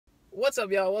What's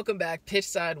up, y'all? Welcome back.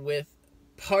 Pitchside with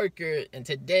Parker, and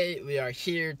today we are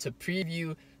here to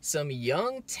preview some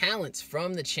young talents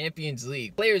from the Champions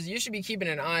League. Players you should be keeping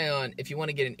an eye on if you want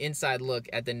to get an inside look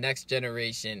at the next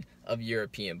generation of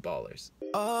European ballers.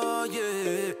 Oh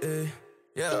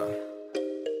yeah.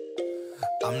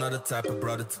 I'm not the type of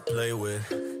brother to play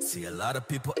with. See a lot of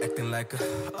people acting like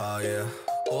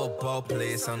all ball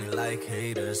players sounding like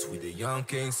haters. We the young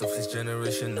kings of this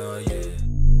generation, oh yeah.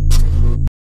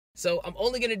 So I'm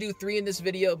only going to do 3 in this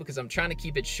video because I'm trying to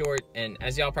keep it short, and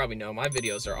as y'all probably know, my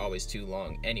videos are always too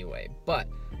long anyway. But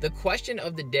the question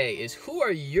of the day is, who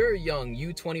are your young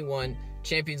U21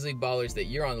 Champions League ballers that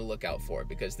you're on the lookout for?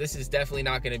 Because this is definitely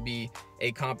not going to be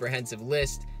a comprehensive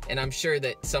list, and I'm sure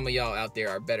that some of y'all out there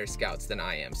are better scouts than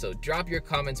I am. So drop your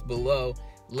comments below.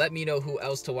 Let me know who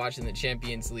else to watch in the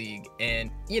Champions League,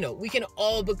 and we can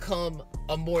all become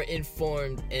a more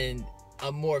informed and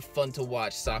a more fun to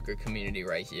watch soccer community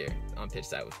right here on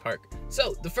Pitchside with Parker.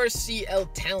 So the first CL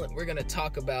talent we're gonna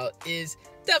talk about is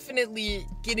definitely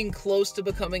getting close to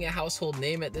becoming a household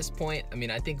name at this point. I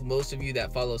mean, I think most of you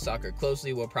that follow soccer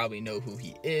closely will probably know who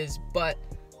he is, but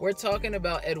we're talking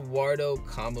about Eduardo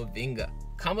Camavinga.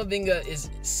 Camavinga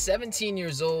is 17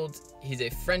 years old. He's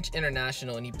a French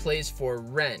international and he plays for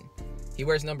Rennes. He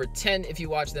wears number 10 if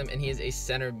you watch them, and he is a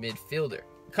center midfielder.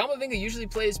 Camavinga usually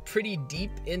plays pretty deep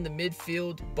in the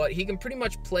midfield, but he can pretty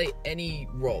much play any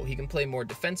role. He can play more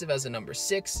defensive as a number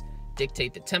 6,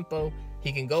 dictate the tempo,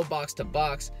 he can go box to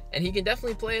box, and he can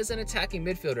definitely play as an attacking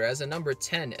midfielder, as a number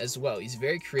 10 as well. He's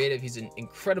very creative, he's an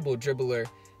incredible dribbler,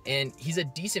 and he's a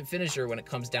decent finisher when it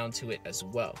comes down to it as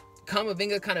well.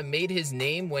 Camavinga kind of made his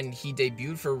name when he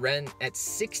debuted for Rennes at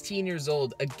 16 years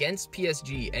old against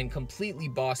PSG and completely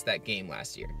bossed that game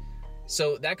last year.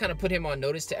 So that kind of put him on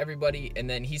notice to everybody, and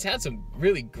then he's had some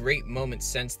really great moments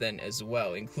since then as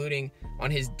well, including on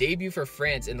his debut for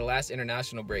France in the last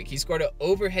international break. He scored an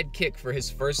overhead kick for his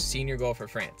first senior goal for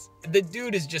France. The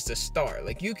dude is just a star.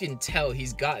 Like, you can tell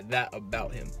he's got that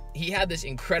about him. He had this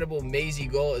incredible mazy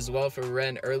goal as well for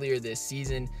Rennes earlier this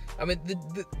season. I mean,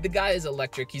 the guy is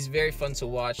electric. He's very fun to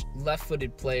watch,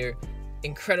 left-footed player,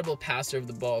 incredible passer of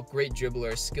the ball, great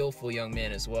dribbler, skillful young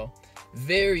man as well.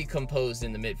 Very composed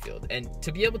in the midfield, and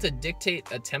to be able to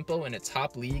dictate a tempo in a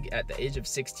top league at the age of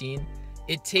 16,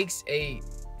 it takes a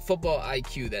football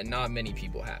IQ that not many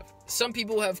people have. Some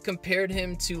people have compared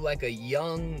him to like a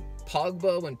young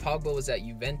Pogba when Pogba was at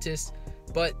Juventus,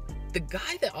 but the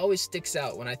guy that always sticks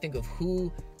out when I think of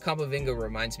who Camavinga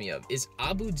reminds me of is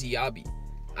Abu Diaby.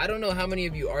 I don't know how many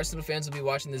of you Arsenal fans will be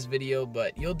watching this video,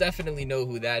 but you'll definitely know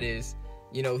who that is.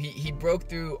 He broke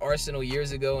through Arsenal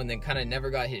years ago and then kind of never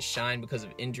got his shine because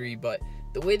of injury, but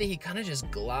the way that he kind of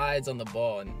just glides on the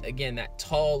ball, and again, that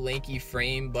tall, lanky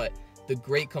frame, but the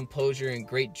great composure and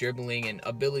great dribbling and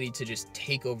ability to just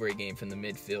take over a game from the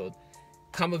midfield.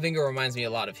 Camavinga reminds me a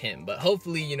lot of him, but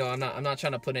hopefully, I'm not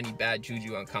trying to put any bad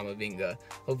juju on Camavinga.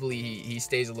 Hopefully he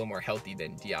stays a little more healthy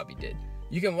than Diaby did.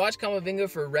 You can watch Camavinga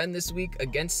for Rennes this week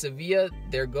against Sevilla.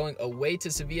 They're going away to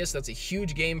Sevilla, so that's a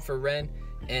huge game for Rennes.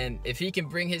 And if he can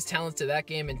bring his talents to that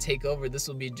game and take over, this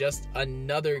will be just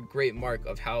another great mark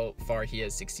of how far he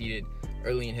has succeeded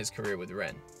early in his career with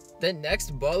Rennes. The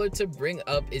next baller to bring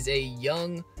up is a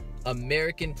young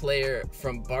American player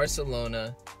from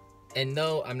Barcelona. And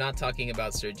no, I'm not talking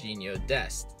about Serginho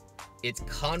Dest. It's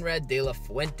Konrad de la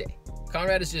Fuente.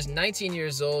 Konrad is just 19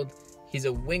 years old. He's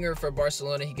a winger for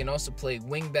Barcelona. He can also play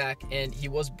wingback, and he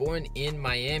was born in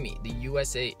Miami, the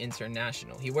USA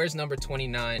international. He wears number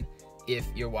 29 if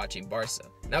you're watching Barca.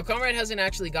 Now, Konrad hasn't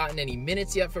actually gotten any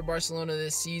minutes yet for Barcelona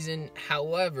this season.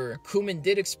 However, Koeman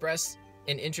did express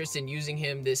an interest in using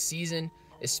him this season,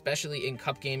 especially in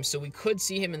cup games, so we could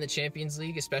see him in the Champions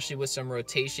League, especially with some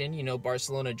rotation.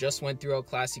 Barcelona just went through El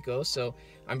Clasico, so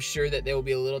I'm sure that they will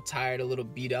be a little tired, a little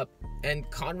beat up, and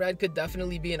Konrad could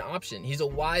definitely be an option. He's a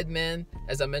wide man,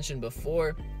 as I mentioned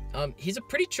before. He's a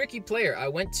pretty tricky player. I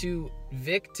went to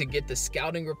Vic to get the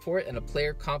scouting report and a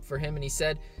player comp for him, and he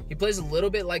said he plays a little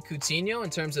bit like Coutinho in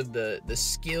terms of the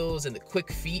skills and the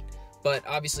quick feet, but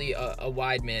obviously a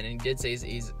wide man, and he did say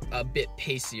he's a bit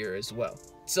pacier as well.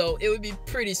 So it would be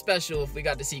pretty special if we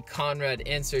got to see Konrad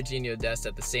and Serginho Dest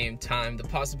at the same time. The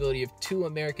possibility of 2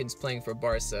 Americans playing for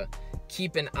Barca.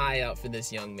 Keep an eye out for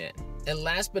this young man. And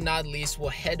last but not least, we'll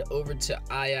head over to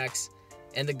Ajax,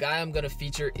 and the guy I'm going to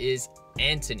feature is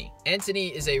Antony. Antony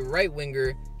is a right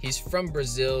winger. He's from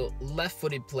Brazil,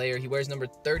 left-footed player. He wears number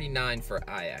 39 for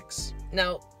Ajax.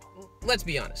 Now, let's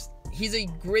be honest. He's a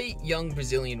great young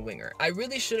Brazilian winger. I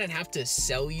really shouldn't have to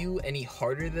sell you any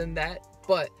harder than that,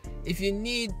 but if you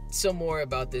need some more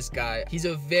about this guy, he's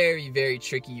a very, very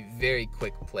tricky, very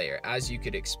quick player, as you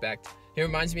could expect. He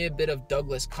reminds me a bit of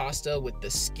Douglas Costa with the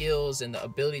skills and the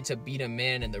ability to beat a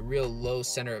man and the real low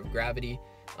center of gravity.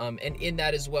 And in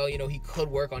that as well, you know, he could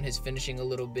work on his finishing a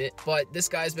little bit. But this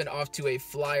guy's been off to a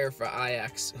flyer for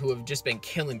Ajax, who have just been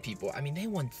killing people. I mean, they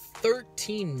won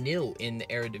 13-0 in the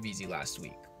Eredivisie last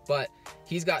week. But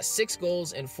he's got 6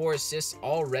 goals and 4 assists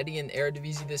already in the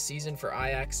Eredivisie this season for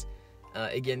Ajax.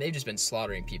 Again, they've just been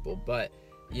slaughtering people. But,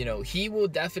 you know, he will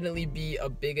definitely be a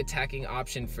big attacking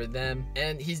option for them.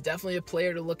 And he's definitely a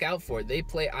player to look out for. They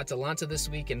play Atalanta this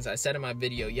week. And as I said in my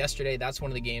video yesterday, that's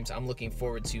one of the games I'm looking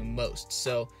forward to most.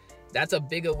 So that's a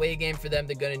big away game for them.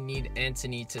 They're going to need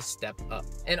Antony to step up.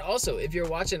 And also, if you're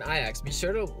watching Ajax, be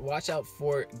sure to watch out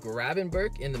for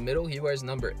Gravenberch in the middle. He wears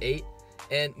number 8.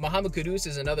 And Mohamed Kudus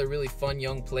is another really fun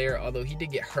young player, although he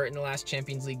did get hurt in the last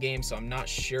Champions League game, so I'm not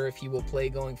sure if he will play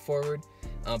going forward.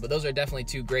 But those are definitely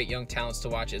 2 great young talents to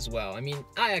watch as well. I mean,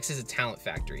 Ajax is a talent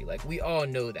factory. Like, we all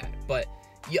know that. But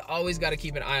you always got to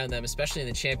keep an eye on them, especially in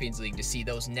the Champions League, to see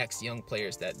those next young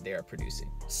players that they are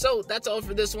producing. So that's all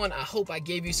for this one. I hope I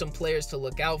gave you some players to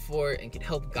look out for and can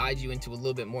help guide you into a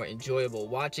little bit more enjoyable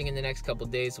watching in the next couple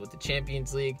days with the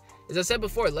Champions League. As I said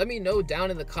before, let me know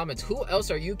down in the comments, who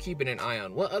else are you keeping an eye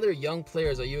on? What other young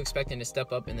players are you expecting to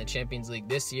step up in the Champions League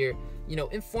this year? You know,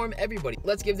 inform everybody.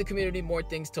 Let's give the community more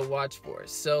things to watch for.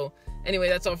 So anyway,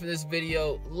 that's all for this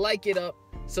video. Like it up.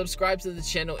 Subscribe to the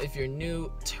channel if you're new.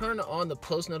 Turn on the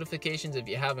post notifications if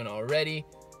you haven't already.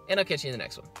 And I'll catch you in the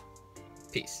next one.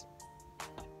 Peace.